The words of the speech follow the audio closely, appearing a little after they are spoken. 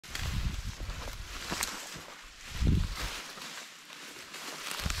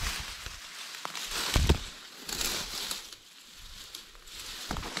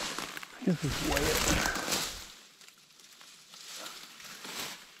This is wet.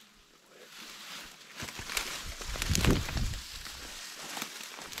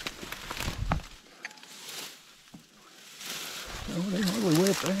 Oh, they're hardly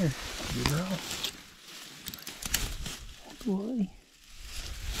wet there. Good roll. Boy.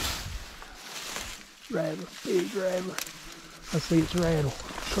 Rattler, big rattler. I see it's rattle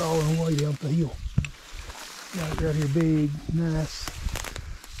crawling away down the hill. Got it right here, big, nice,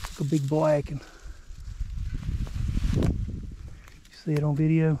 like a big blacking. You see it on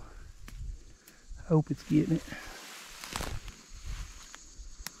video? I hope it's getting it.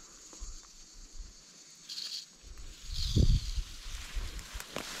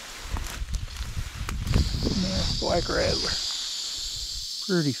 Nice black rattler.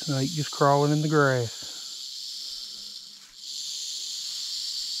 Pretty snake just crawling in the grass.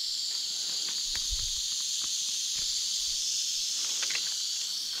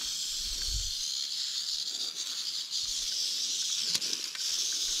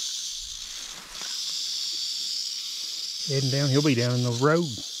 Heading down, he'll be down in the road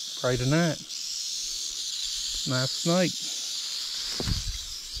probably tonight. Nice snake.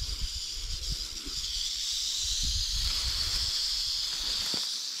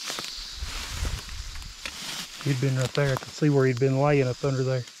 He'd been right there. I could see where he'd been laying up under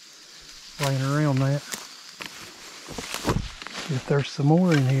there. Laying around that. See if there's some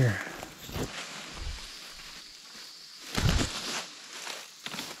more in here.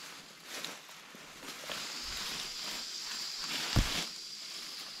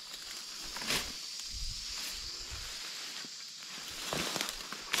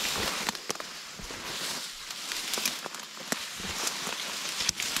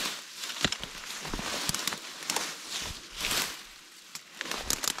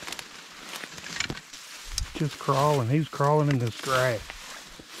 Just crawling. He was crawling in this grass.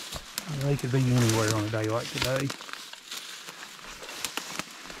 They could be anywhere on a day like today.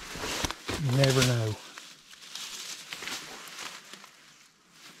 You never know.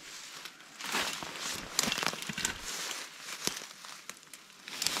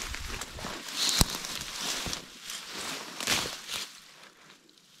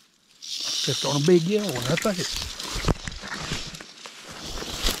 Stepped on a big yellow one. I think it's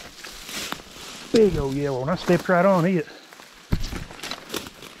big old yellow one. I stepped right on it.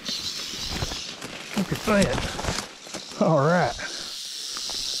 Look at that. All right.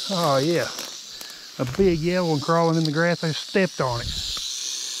 Oh yeah. A big yellow one crawling in the grass. I stepped on it.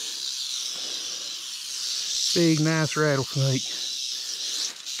 Big, nice rattlesnake.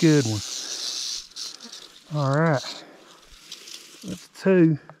 Good one. All right. That's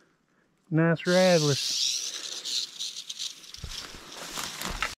two nice rattlers.